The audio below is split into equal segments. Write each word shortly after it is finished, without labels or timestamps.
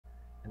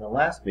In the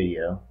last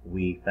video,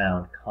 we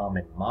found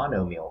common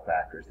monomial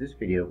factors. This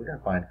video, we're going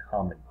to find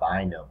common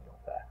binomial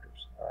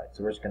factors. All right,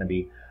 so we're just going to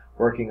be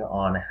working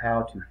on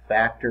how to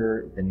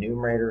factor the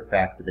numerator,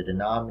 factor the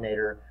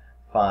denominator,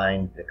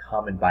 find the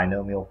common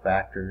binomial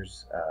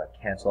factors,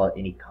 cancel out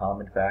any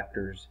common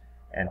factors,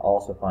 and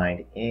also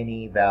find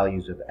any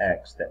values of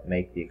x that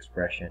make the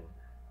expression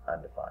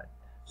undefined.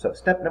 So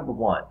step number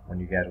one, when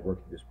you guys are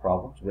working these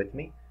problems with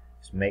me,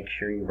 is make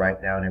sure you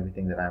write down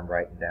everything that I'm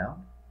writing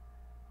down.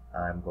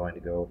 I'm going to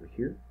go over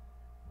here.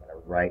 I'm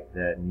going to write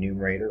the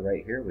numerator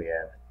right here. We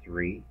have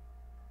 3x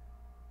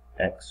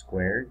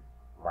squared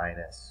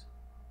minus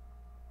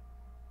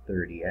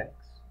 30x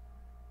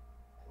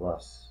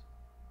plus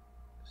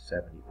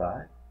 75.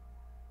 And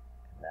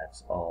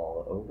that's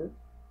all over.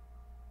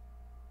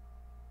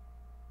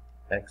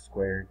 X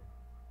squared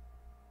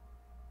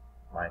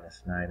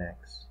minus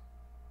 9x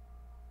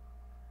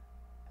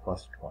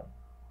plus 20.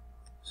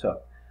 So,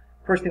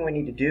 first thing we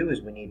need to do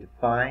is we need to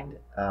find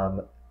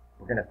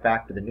we're going to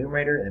factor the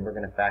numerator, and then we're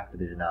going to factor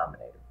the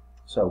denominator.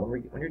 So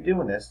when you're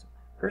doing this,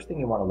 first thing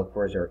you want to look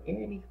for is, are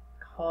any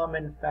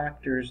common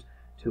factors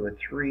to a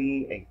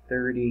 3, a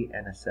 30,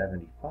 and a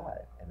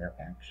 75? And there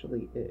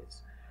actually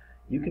is.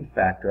 You can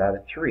factor out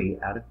a 3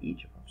 out of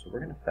each of them. So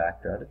we're going to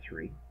factor out a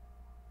 3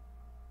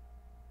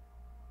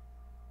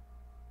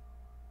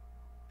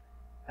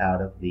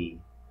 out of the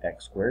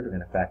x squared. We're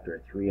going to factor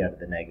a 3 out of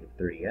the negative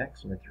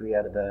 30x, and a 3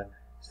 out of the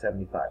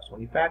 75. So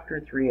when you factor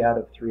a 3 out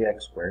of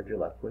 3x squared, you're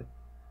left with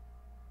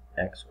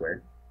x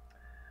squared.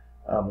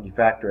 When you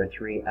factor a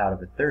 3 out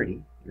of a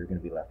 30, you're going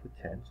to be left with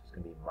 10, so it's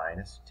going to be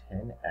minus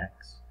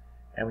 10x.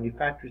 And when you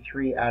factor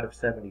 3 out of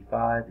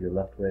 75, you're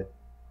left with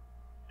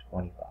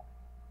 25.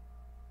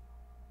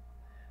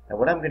 Now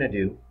what I'm going to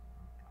do,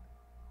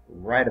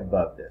 right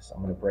above this,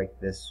 I'm going to break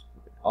this,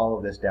 all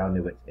of this down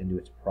into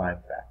its prime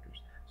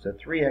factors. So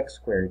 3x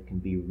squared can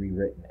be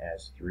rewritten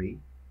as 3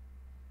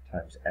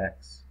 times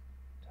x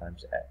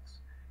times x.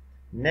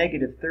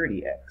 Negative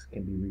 30x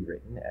can be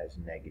rewritten as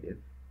negative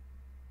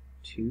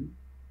 2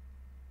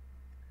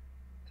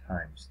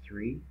 times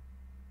 3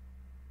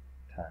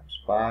 times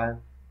 5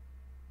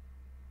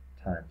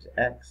 times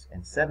x,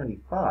 and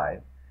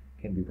 75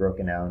 can be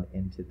broken down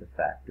into the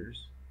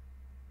factors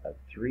of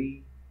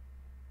 3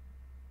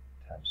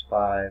 times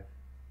 5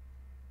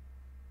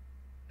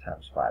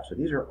 times 5. So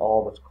these are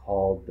all what's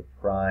called the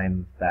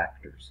prime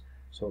factors.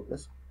 So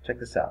let's check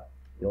this out.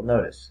 You'll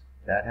notice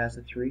that has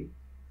a 3,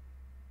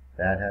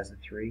 that has a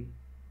 3,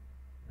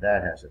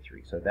 that has a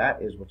 3. So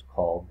that is what's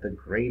called the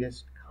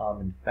greatest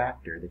common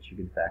factor that you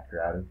can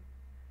factor out of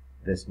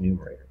this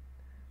numerator.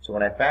 So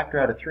when I factor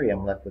out a 3,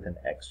 I'm left with an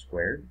x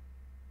squared,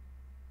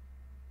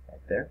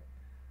 right there.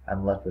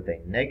 I'm left with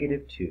a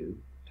negative 2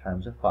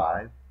 times a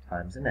 5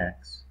 times an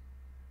x,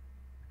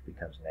 which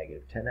becomes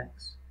negative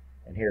 10x.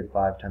 And here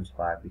 5 times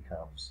 5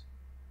 becomes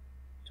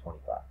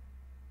 25.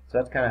 So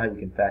that's kind of how you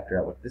can factor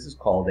out what this is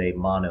called a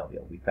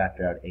monomial. We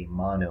factor out a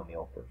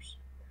monomial first.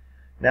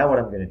 Now what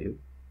I'm going to do,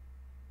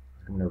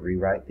 I'm going to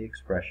rewrite the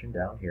expression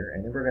down here,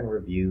 and then we're going to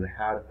review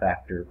how to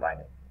factor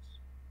binomials.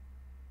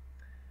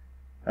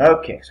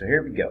 Okay, so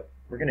here we go.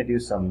 We're going to do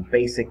some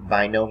basic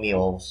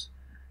binomials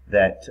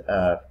that,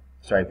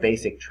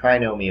 basic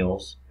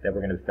trinomials that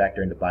we're going to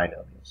factor into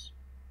binomials.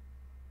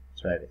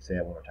 Sorry, say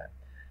that one more time.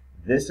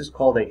 This is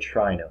called a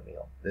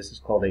trinomial. This is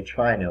called a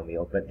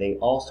trinomial, but they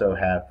also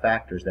have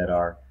factors that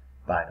are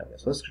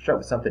binomials. So let's start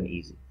with something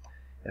easy.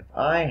 If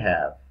I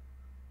have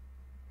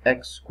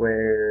x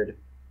squared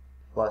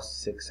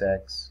plus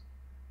 6x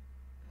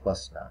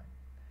plus 9.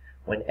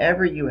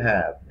 Whenever you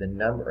have the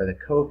number or the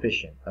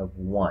coefficient of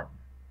 1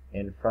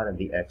 in front of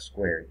the x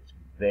squared, it's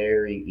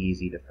very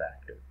easy to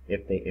factor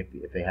if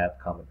they have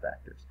common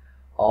factors.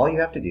 All you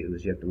have to do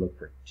is you have to look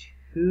for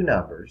two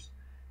numbers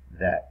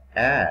that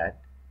add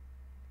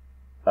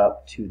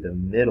up to the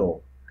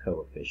middle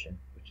coefficient,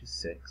 which is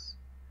 6,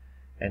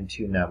 and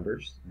two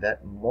numbers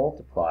that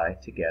multiply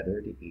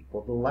together to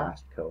equal the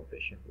last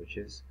coefficient, which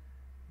is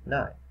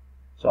 9.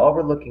 So all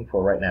we're looking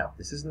for right now,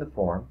 this is in the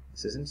form,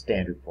 this is in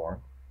standard form,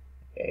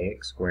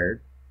 ax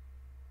squared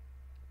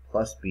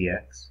plus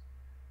bx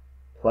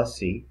plus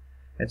c.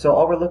 And so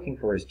all we're looking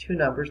for is two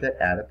numbers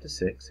that add up to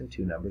 6 and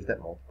two numbers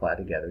that multiply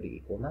together to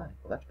equal 9.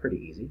 Well, that's pretty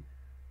easy.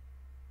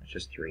 That's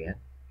just 3 and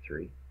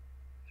 3,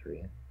 3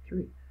 and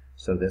 3.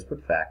 So this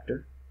would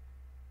factor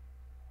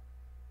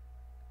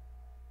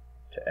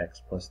to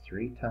x plus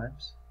 3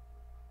 times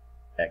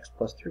x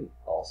plus 3,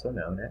 also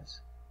known as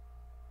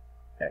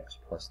x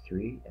plus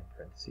 3 in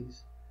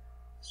parentheses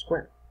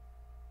squared.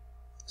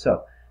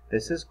 So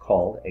this is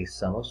called a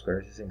sum of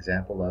squares. This is an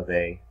example of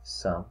a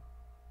sum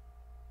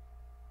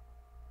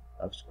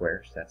of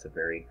squares. That's a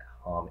very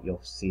common,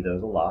 you'll see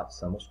those a lot,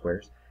 sum of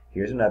squares.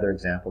 Here's another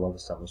example of a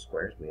sum of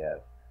squares. We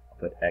have, I'll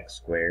put x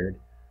squared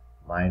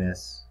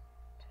minus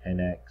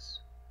 10x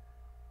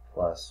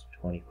plus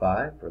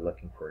 25. We're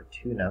looking for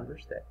two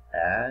numbers that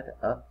add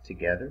up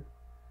together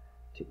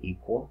to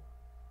equal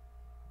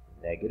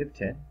negative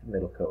 10, the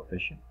middle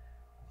coefficient,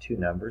 two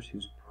numbers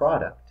whose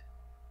product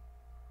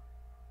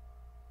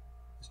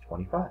is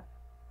 25.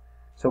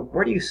 So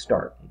where do you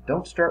start? You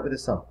don't start with the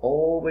sum.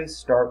 Always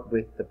start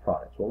with the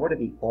products. Well, what are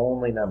the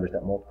only numbers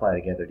that multiply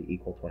together to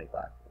equal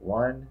 25?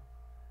 1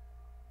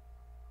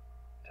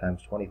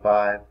 times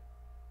 25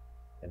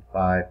 and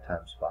 5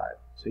 times 5.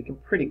 So you can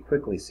pretty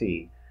quickly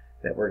see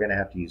that we're going to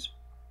have to use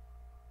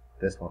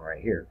this one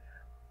right here.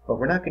 But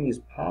we're not going to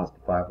use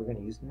positive 5, we're going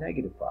to use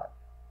negative 5.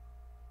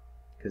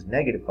 Because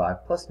negative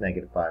 5 plus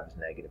negative 5 is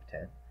negative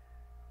 10.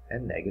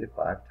 And negative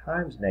 5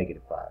 times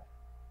negative 5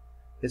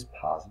 is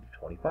positive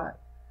 25.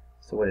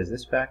 So what does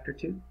this factor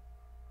to?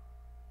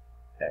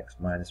 X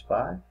minus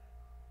 5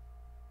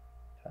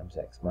 times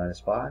x minus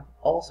 5,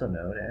 also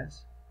known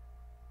as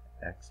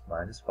x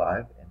minus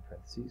 5 in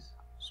parentheses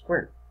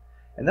squared.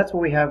 And that's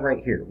what we have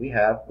right here. We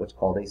have what's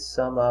called a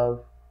sum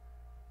of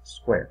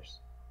squares.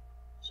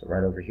 So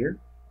right over here,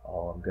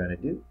 all I'm going to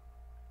do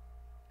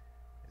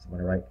is I'm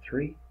going to write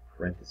 3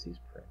 parentheses,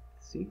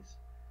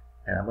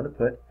 and I'm going to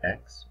put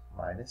x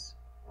minus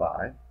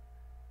 5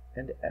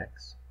 and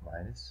x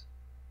minus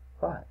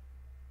 5.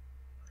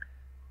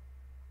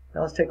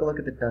 Now let's take a look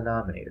at the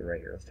denominator right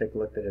here. Let's take a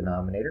look at the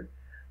denominator.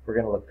 We're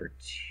going to look for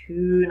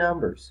two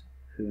numbers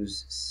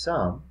whose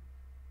sum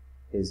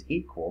is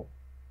equal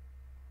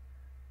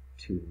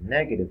to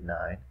negative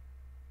 9,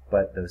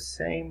 but those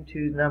same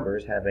two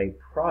numbers have a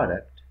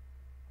product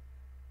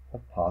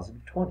of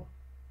positive 20.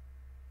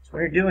 So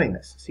when you're doing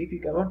this, see if you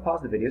go and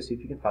pause the video, see if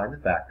you can find the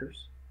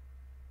factors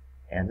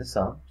and the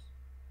sums,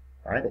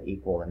 all right, that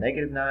equal a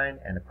negative 9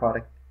 and the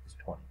product is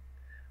 20.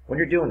 When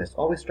you're doing this,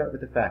 always start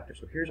with the factors.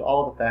 So here's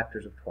all the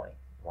factors of 20.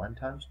 1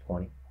 times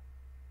 20,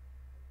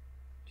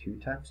 2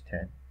 times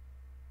 10,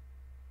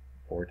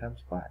 4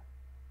 times 5.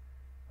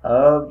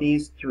 Of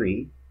these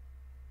three,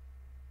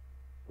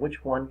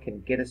 which one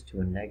can get us to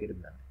a negative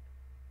 9?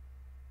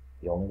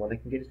 The only one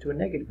that can get us to a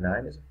negative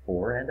 9 is a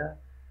 4 and a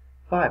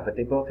 5, but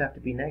they both have to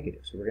be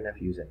negative. So we're going to have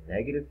to use a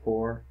negative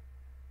 4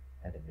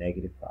 and a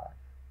negative 5,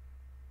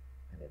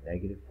 and a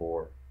negative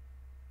 4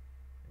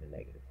 and a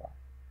negative 5.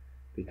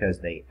 Because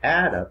they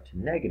add up to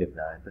negative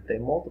 9, but they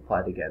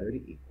multiply together to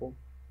equal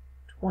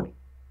 20.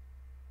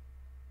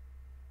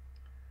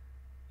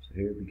 So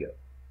here we go.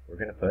 We're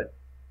going to put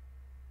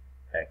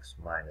x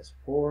minus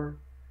 4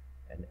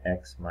 and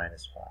x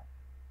minus 5.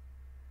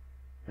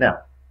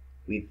 Now,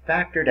 we've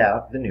factored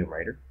out the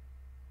numerator.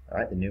 All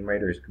right, the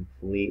numerator is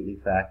completely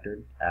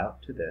factored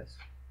out to this.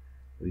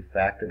 We've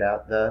factored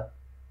out the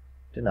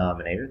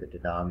denominator. The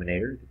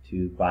denominator, the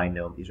two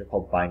binomial, these are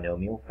called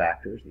binomial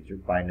factors. These are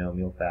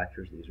binomial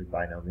factors. These are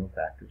binomial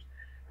factors.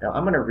 Now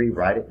I'm going to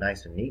rewrite it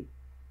nice and neat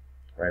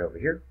right over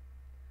here.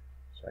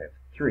 So I have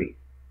 3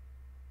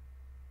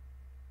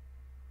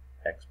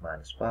 x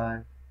minus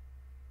 5,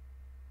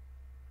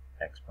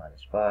 x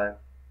minus 5,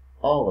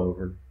 all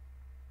over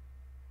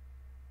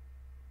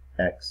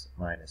x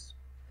minus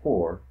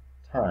 4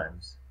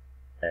 times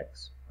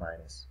x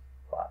minus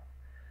 5.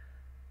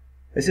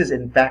 This is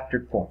in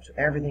factored form, so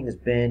everything has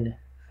been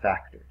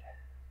factored.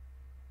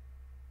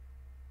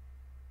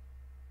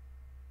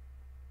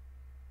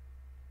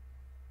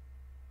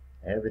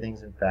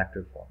 Everything's in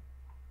factored form.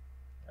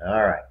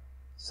 All right,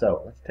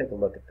 so let's take a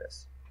look at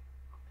this.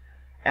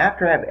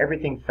 After I have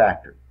everything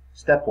factored,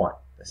 step 1.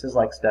 This is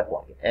like step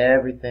 1. Get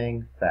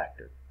everything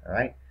factored. All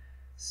right.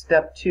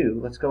 Step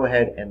 2, let's go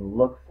ahead and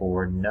look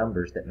for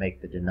numbers that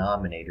make the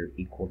denominator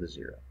equal to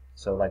 0.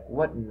 So like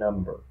what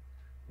number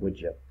would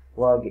you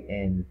plug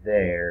in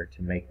there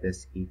to make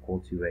this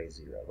equal to a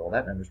 0? Well,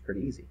 that number's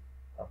pretty easy,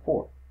 a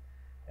 4.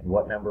 And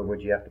what number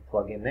would you have to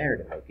plug in there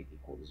to make it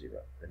equal to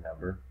 0? The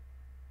number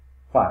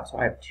 5. So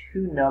I have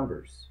two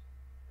numbers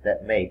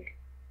that make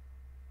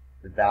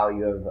the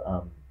value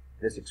of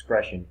this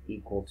expression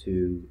equal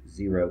to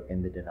 0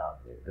 in the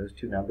denominator. Those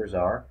two numbers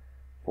are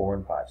 4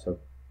 and 5. So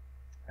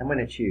I'm going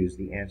to choose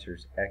the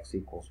answers x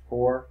equals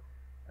 4,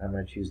 and I'm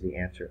going to choose the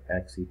answer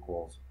x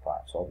equals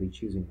 5. So I'll be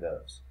choosing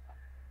those.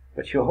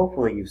 But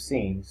hopefully you've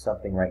seen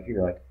something right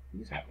here like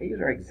these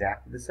are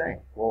exactly the same.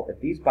 Well, if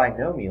these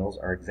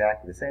binomials are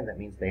exactly the same, that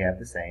means they have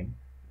the same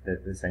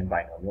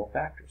binomial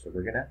factor. So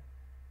we're going to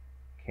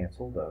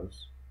cancel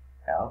those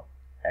out.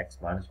 X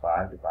minus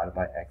 5 divided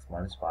by x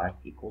minus 5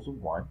 equals a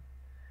 1.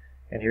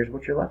 And here's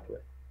what you're left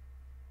with.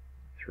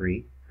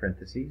 3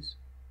 parentheses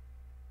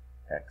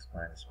x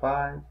minus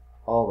 5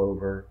 all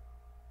over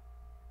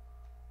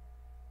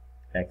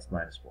x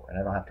minus 4. And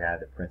I don't have to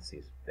add the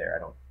parentheses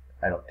there.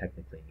 I don't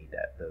technically need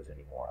those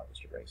anymore. I'll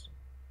just erase them.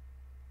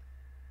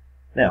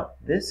 Now,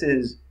 this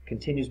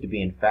continues to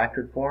be in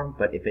factored form,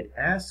 but if it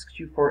asks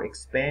you for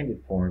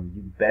expanded form,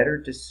 you better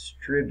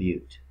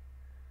distribute.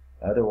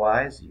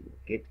 Otherwise, you will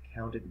get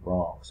counted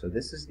wrong. So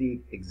this is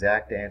the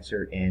exact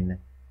answer in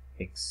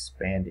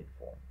expanded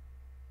form.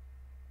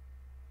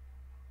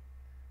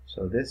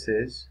 So this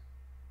is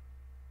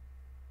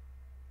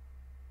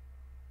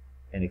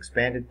in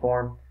expanded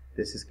form.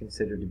 This is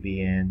considered to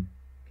be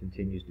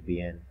continues to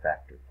be in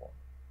factored form.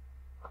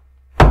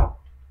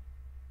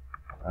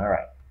 All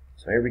right,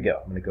 so here we go.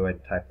 I'm going to go ahead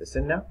and type this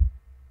in now.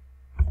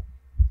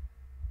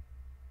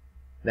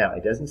 Now,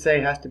 it doesn't say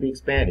it has to be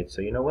expanded,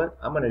 so you know what?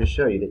 I'm going to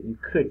show you that you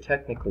could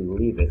technically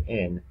leave it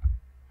in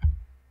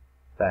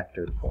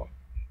factored form.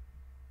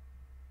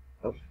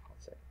 Oh, 1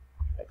 second.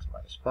 X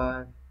minus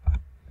 5.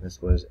 And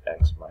this was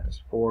x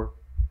minus 4.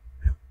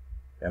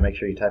 Now make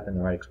sure you type in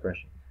the right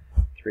expression.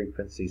 3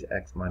 parentheses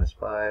x minus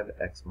 5,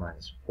 x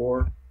minus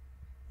 4.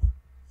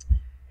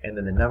 And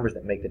then the numbers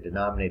that make the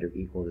denominator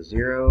equal to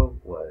 0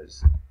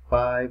 was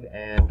 5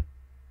 and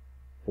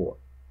 4.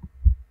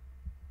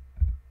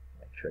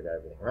 Make sure I got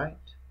everything right.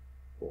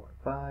 4 and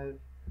 5.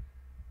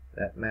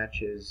 That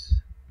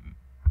matches.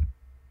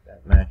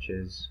 That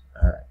matches.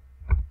 All right.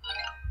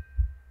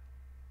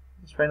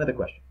 Let's try another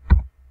question.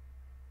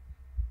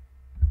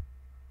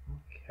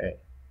 Okay.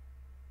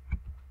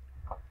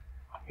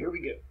 Here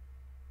we go.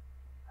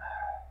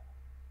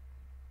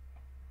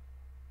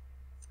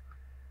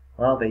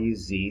 Well, they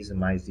use z's, and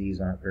my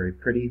z's aren't very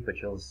pretty, but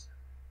we'll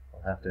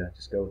have to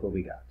just go with what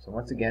we got. So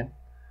once again,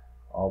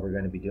 all we're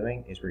going to be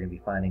doing is we're going to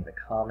be finding the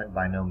common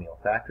binomial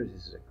factors.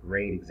 This is a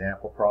great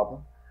example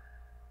problem.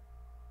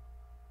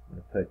 I'm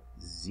going to put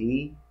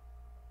z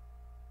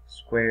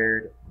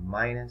squared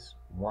minus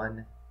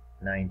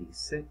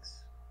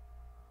 196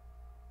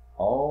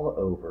 all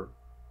over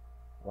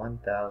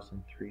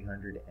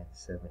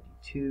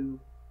 1,372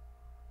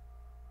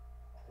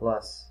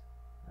 plus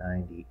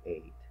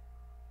 98.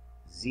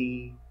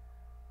 Z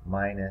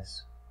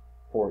minus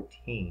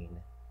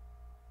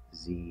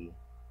 14z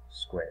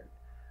squared.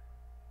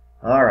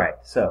 All right,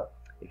 so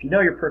if you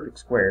know your perfect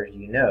squares,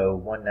 you know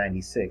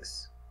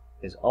 196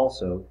 is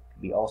can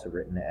be also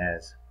written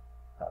as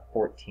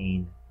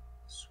 14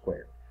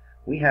 squared.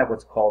 We have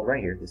what's called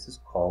right here, this is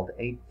called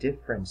a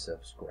difference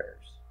of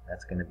squares.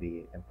 That's going to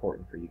be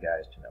important for you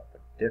guys to know. The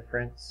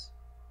difference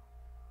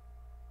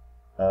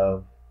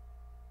of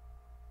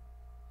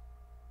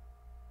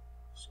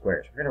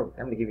squares. I'm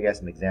going to give you guys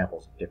some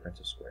examples of difference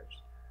of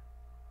squares.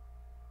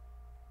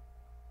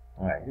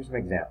 All right, here's some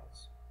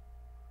examples.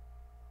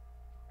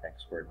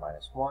 X squared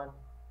minus 1,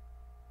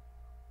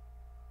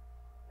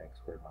 x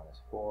squared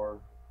minus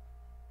 4,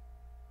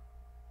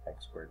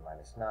 x squared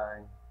minus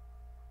 9.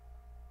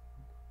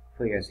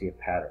 Hopefully you guys see a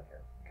pattern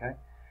here, okay?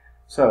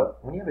 So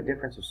when you have a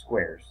difference of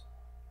squares,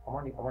 I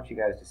want you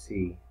guys to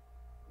see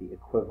the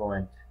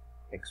equivalent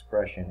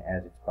expression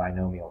as its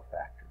binomial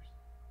factors.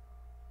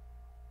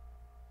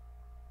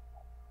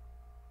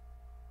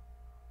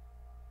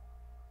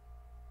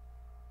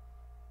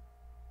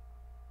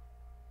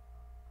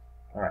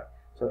 All right,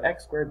 so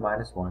x squared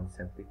minus 1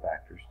 simply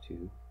factors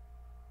to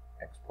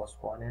x plus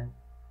 1 and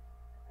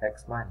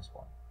x minus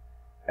 1.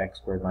 X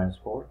squared minus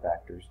 4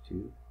 factors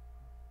to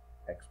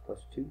x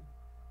plus 2,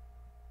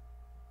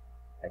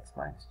 x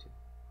minus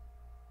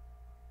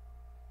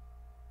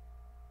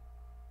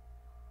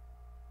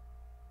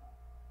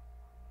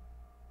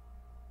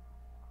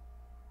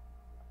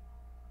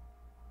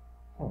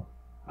 2.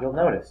 You'll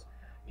notice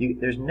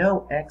there's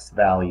no x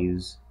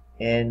values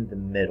in the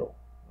middle,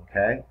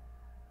 okay?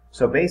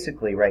 So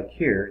basically right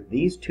here,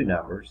 these two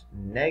numbers,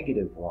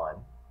 negative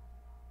 1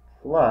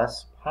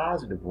 plus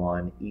positive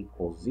 1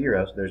 equals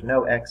 0. So there's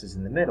no x's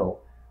in the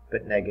middle,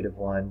 but negative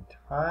 1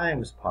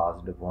 times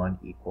positive 1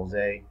 equals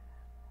a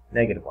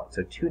negative 1.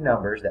 So two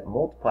numbers that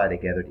multiply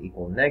together to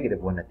equal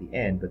negative 1 at the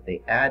end, but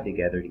they add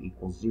together to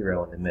equal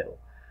 0 in the middle.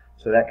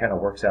 So that kind of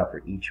works out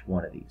for each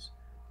one of these.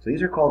 So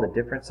these are called the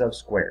difference of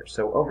squares.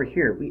 So over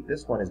here,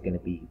 this one is going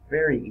to be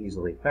very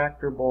easily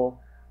factorable.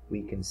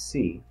 We can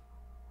see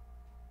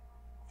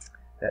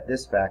that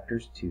this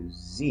factors to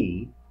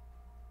z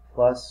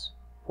plus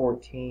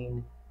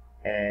 14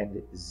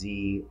 and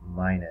z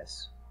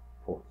minus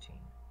 14.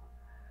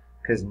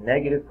 Because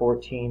negative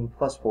 14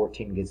 plus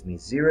 14 gives me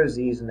 0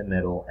 z's in the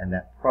middle, and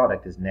that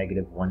product is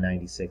negative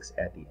 196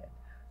 at the end.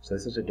 So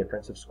this is a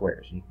difference of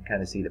squares. And you can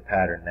kind of see the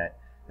pattern that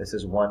this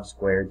is 1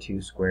 squared,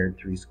 2 squared,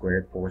 3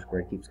 squared, 4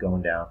 squared, keeps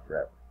going down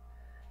forever.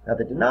 Now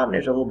the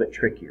denominators are a little bit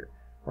trickier.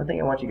 One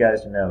thing I want you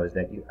guys to know is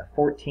that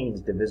 14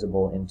 is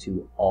divisible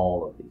into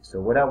all of these.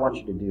 So what I want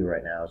you to do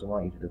right now is I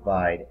want you to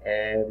divide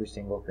every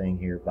single thing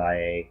here by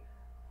a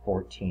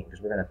 14, because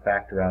we're going to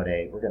factor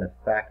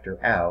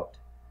out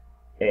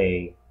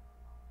a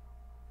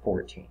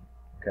 14.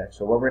 Okay,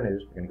 so what we're going to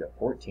do is we're going to go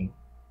 14.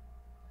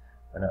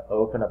 I'm going to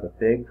open up a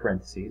big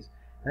parentheses,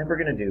 and then we're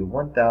going to do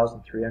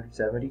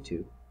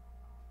 1,372.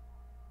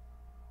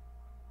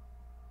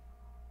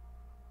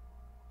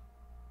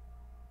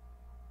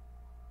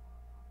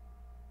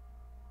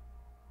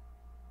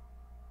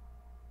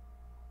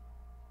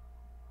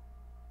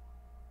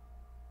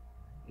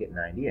 Get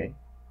 98.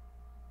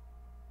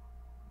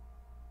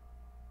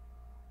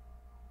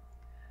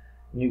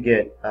 And you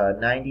get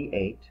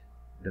 98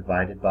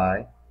 divided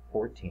by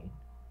 14,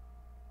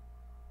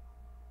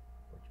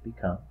 which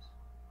becomes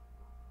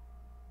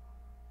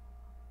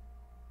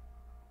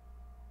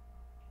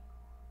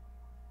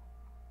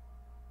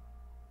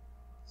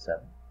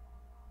 7.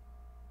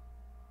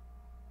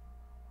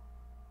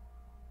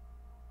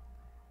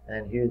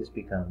 And here this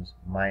becomes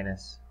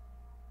minus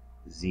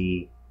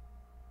z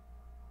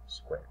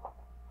squared,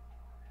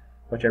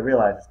 which I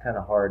realize is kind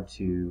of hard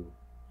to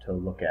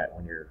look at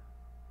when you're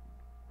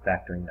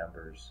factoring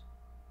numbers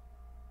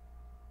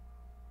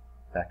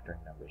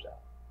out.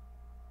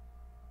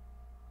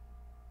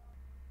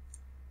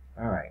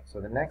 Alright, so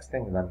the next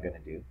thing that I'm going to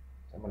do is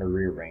I'm going to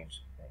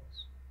rearrange some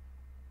things.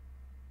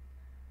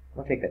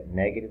 I'm going to take that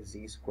negative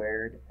z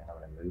squared and I'm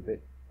going to move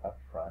it up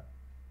front.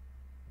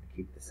 I'm going to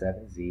keep the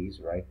 7 z's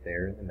right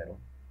there in the middle.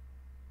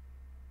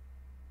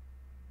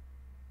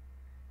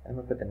 And I'm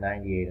going to put the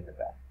 98 in the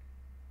back.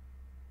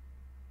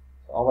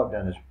 So all I've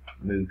done is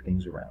move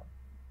things around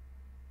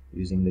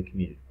using the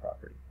commutative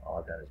property. All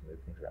I've done is move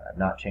things around. I've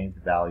not changed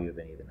the value of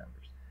any of the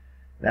numbers.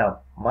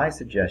 Now, my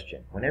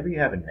suggestion, whenever you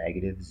have a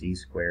negative z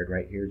squared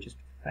right here, just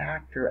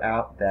factor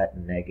out that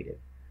negative.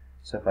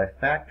 So if I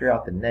factor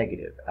out the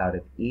negative out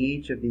of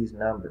each of these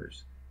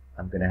numbers,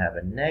 I'm going to have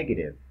a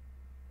negative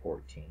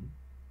 14.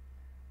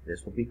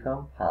 This will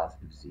become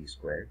positive z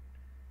squared.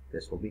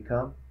 This will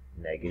become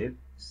negative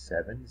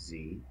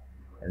 7z.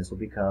 And this will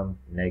become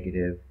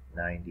negative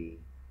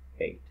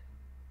 98.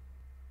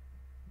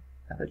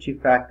 Now that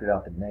you've factored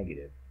out the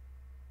negative,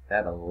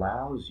 that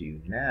allows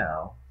you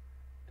now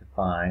to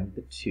find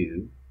the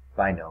two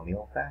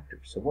binomial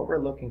factors. So what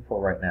we're looking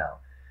for right now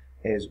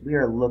is we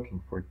are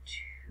looking for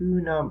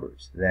two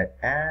numbers that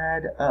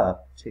add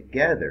up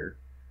together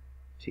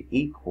to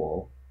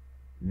equal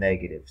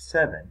negative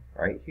 7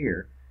 right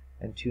here,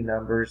 and two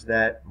numbers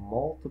that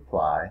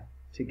multiply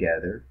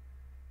together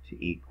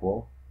to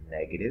equal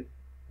negative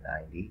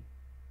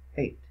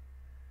 98.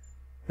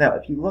 Now,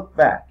 if you look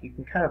back, you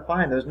can kind of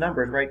find those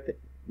numbers right there.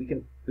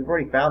 We've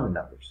already found the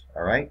numbers,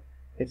 all right?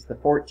 It's the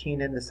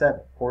 14 and the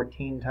 7.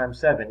 14 times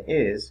 7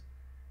 is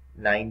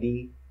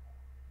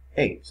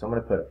 98. So I'm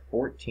going to put a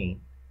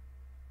 14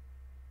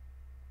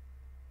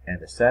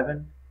 and a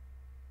 7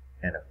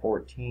 and a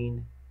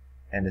 14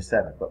 and a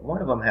 7. But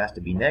one of them has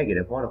to be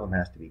negative, one of them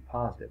has to be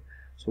positive.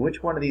 So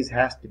which one of these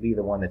has to be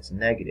the one that's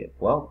negative?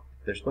 Well,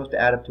 they're supposed to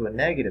add up to a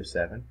negative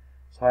 7,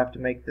 so I have to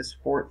make this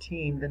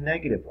 14 the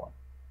negative one.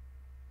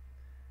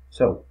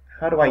 So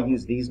how do I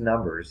use these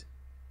numbers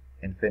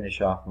and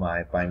finish off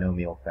my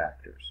binomial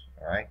factors?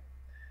 All right.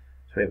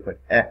 So we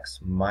put x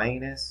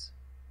minus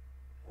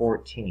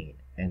 14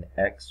 and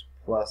x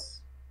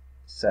plus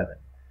 7,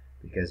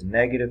 because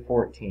negative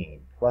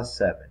 14 plus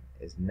 7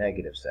 is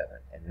negative 7,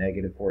 and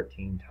negative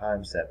 14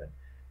 times 7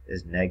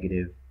 is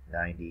negative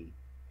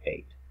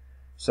 98.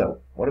 So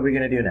what are we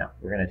going to do now?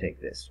 We're going to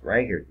take this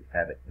right here. We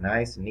have it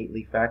nice and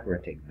neatly factored. We're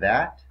going to take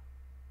that,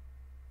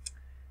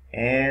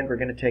 and we're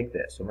going to take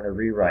this. So I'm going to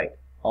rewrite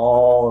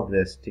all of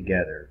this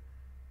together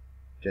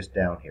just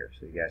down here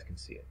so you guys can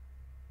see it.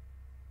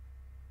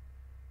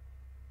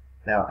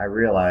 Now I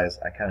realize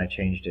I kind of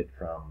changed it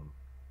from,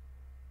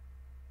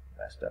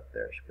 messed up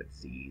there. I should put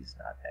z's,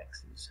 not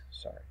x's.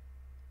 Sorry.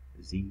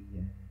 Z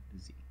and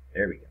z.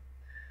 There we go.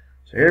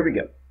 So here we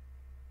go.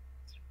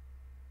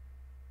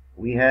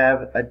 We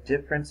have a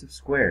difference of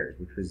squares,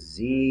 which was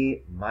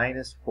z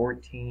minus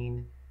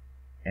 14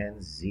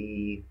 and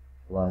z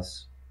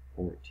plus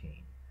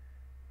 14.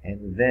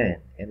 And then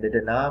in the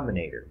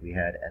denominator, we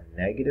had a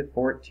negative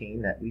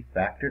 14 that we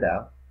factored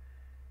out.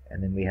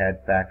 And then we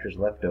had factors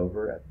left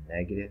over of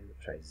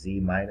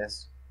z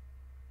minus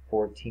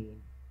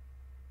 14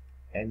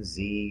 and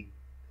z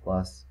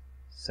plus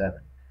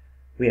 7.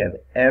 We have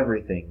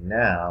everything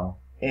now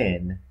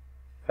in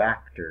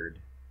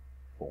factored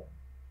form.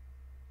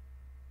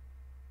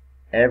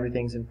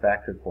 Everything's in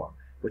factored form,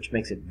 which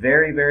makes it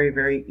very, very,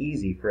 very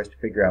easy for us to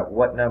figure out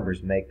what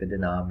numbers make the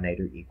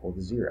denominator equal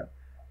to 0.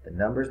 The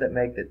numbers that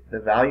make the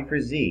value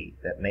for z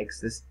that makes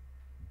this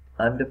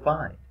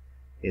undefined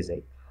is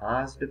a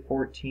positive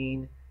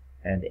 14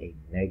 and a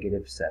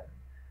negative 7.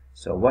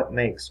 So what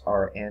makes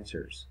our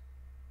answers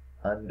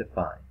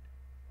undefined,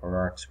 or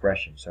our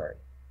expression, sorry,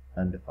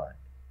 undefined?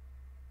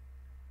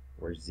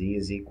 Where z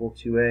is equal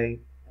to a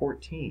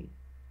 14,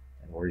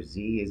 and where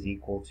z is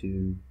equal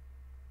to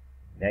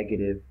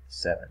negative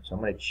 7. So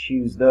I'm going to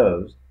choose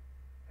those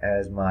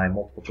as my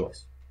multiple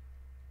choice.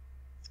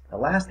 The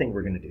last thing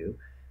we're going to do,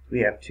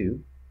 we have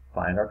to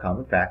find our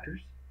common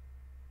factors.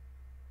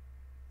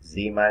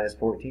 Z minus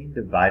 14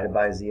 divided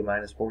by z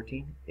minus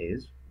 14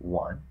 is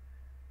 1.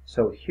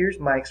 So here's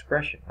my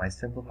expression, my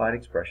simplified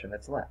expression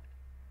that's left.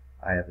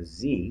 I have a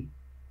z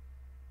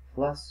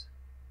plus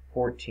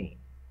 14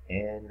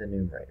 in the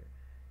numerator.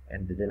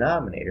 And the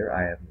denominator,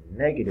 I have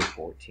negative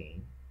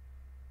 14,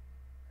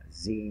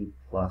 z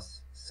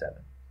plus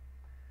 7.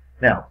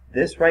 Now,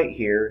 this right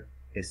here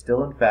is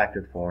still in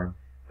factored form,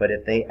 but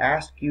if they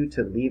ask you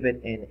to leave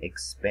it in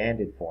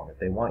expanded form, if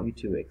they want you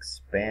to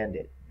expand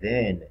it,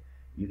 then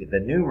the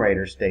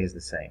numerator stays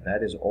the same.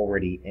 That is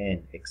already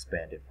in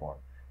expanded form.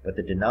 But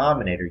the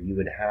denominator, you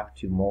would have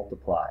to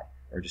multiply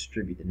or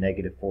distribute the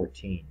negative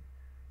 14.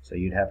 So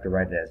you'd have to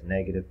write it as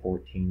negative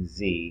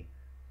 14z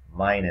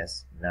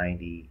minus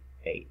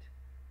 98.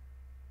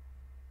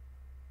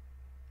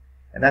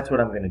 And that's what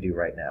I'm going to do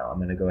right now. I'm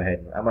going to go ahead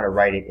and I'm going to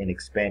write it in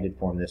expanded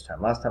form this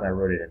time. Last time I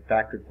wrote it in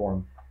factored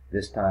form.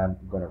 This time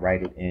I'm going to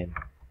write it in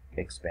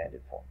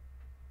expanded form.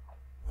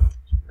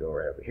 So go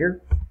right over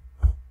here.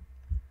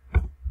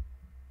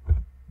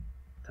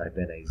 Type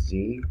in a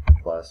z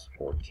plus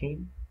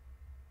 14.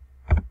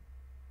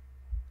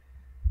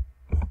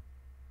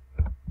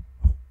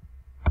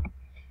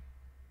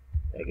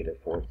 negative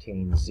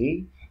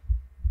 14z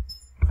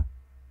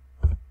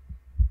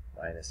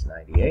minus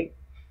 98.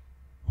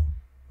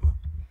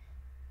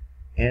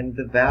 And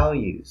the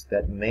values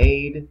that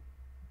made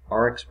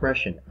our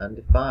expression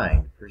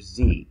undefined for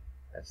z,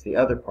 that's the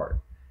other part.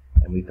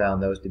 And we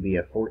found those to be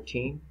a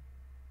 14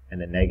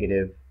 and a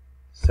negative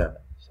 7.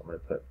 So I'm going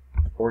to put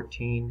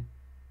 14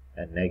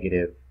 and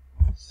negative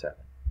 7.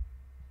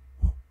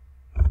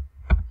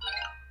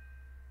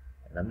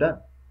 And I'm done.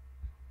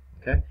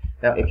 Okay.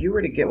 Now, if you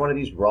were to get one of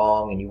these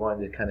wrong and you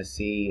wanted to kind of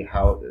see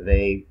how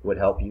they would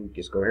help you,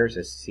 just go here. It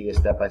says see a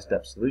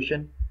step-by-step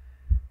solution.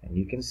 And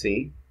you can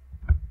see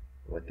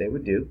what they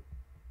would do.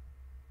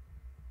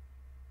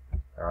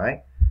 All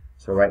right.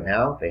 So right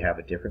now, they have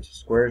a difference of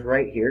squares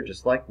right here,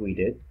 just like we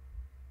did.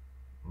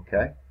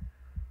 Okay.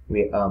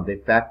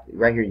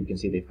 Right here you can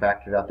see they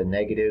factored out the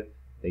negative.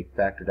 They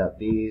factored out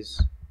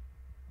these.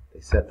 They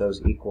set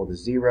those equal to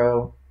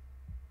 0.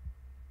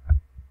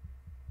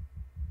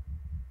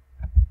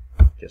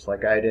 Just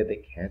like I did, they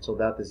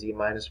canceled out the z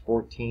minus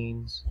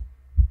 14s.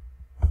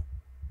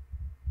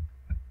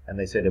 And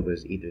they said it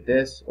was either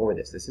this or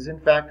this. This is in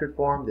factored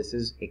form. This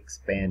is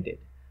expanded.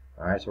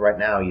 All right. So right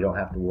now you don't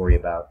have to worry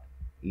about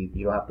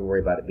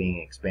it being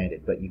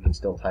expanded, but you can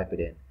still type it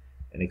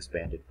in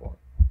expanded form.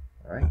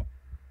 All right.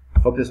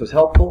 Hope this was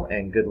helpful,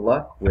 and good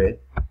luck with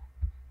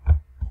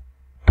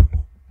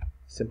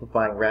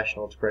simplifying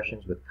rational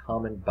expressions with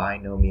common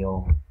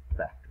binomial